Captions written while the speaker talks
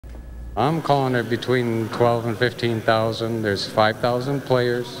I'm calling it between 12 and 15,000. There's 5,000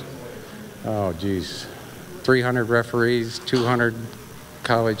 players. Oh, geez. 300 referees, 200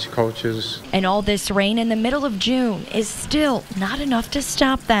 college coaches. And all this rain in the middle of June is still not enough to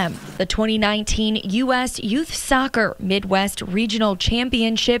stop them. The 2019 U.S. Youth Soccer Midwest Regional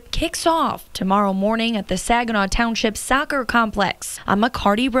Championship kicks off tomorrow morning at the Saginaw Township Soccer Complex on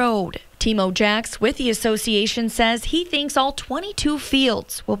McCarty Road. Timo Jacks with the association says he thinks all 22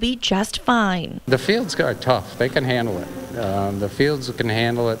 fields will be just fine. The fields are tough. They can handle it. The fields can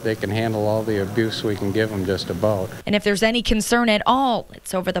handle it. They can handle all the abuse we can give them just about. And if there's any concern at all,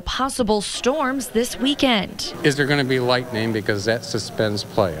 it's over the possible storms this weekend. Is there going to be lightning? Because that suspends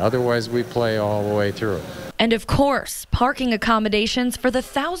play. Otherwise, we play all the way through. And of course, parking accommodations for the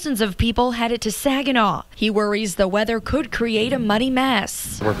thousands of people headed to Saginaw. He worries the weather could create a muddy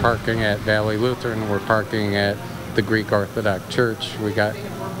mess. We're parking at Valley Lutheran. We're parking at the Greek Orthodox Church. We got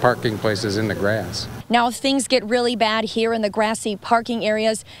parking places in the grass. Now, if things get really bad here in the grassy parking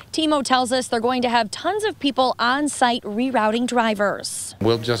areas, Timo tells us they're going to have tons of people on site rerouting drivers.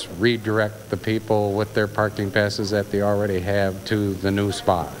 We'll just redirect the people with their parking passes that they already have to the new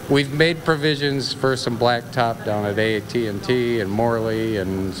spot. We've made provisions for some blacktop down at AT&T and Morley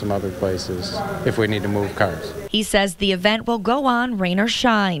and some other places if we need to move cars. He says the event will go on rain or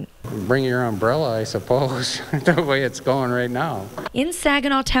shine. Bring your umbrella, I suppose, the way it's going right now. In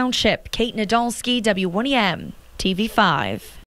Saginaw Township, Kate Nadolski, W1EM, TV5.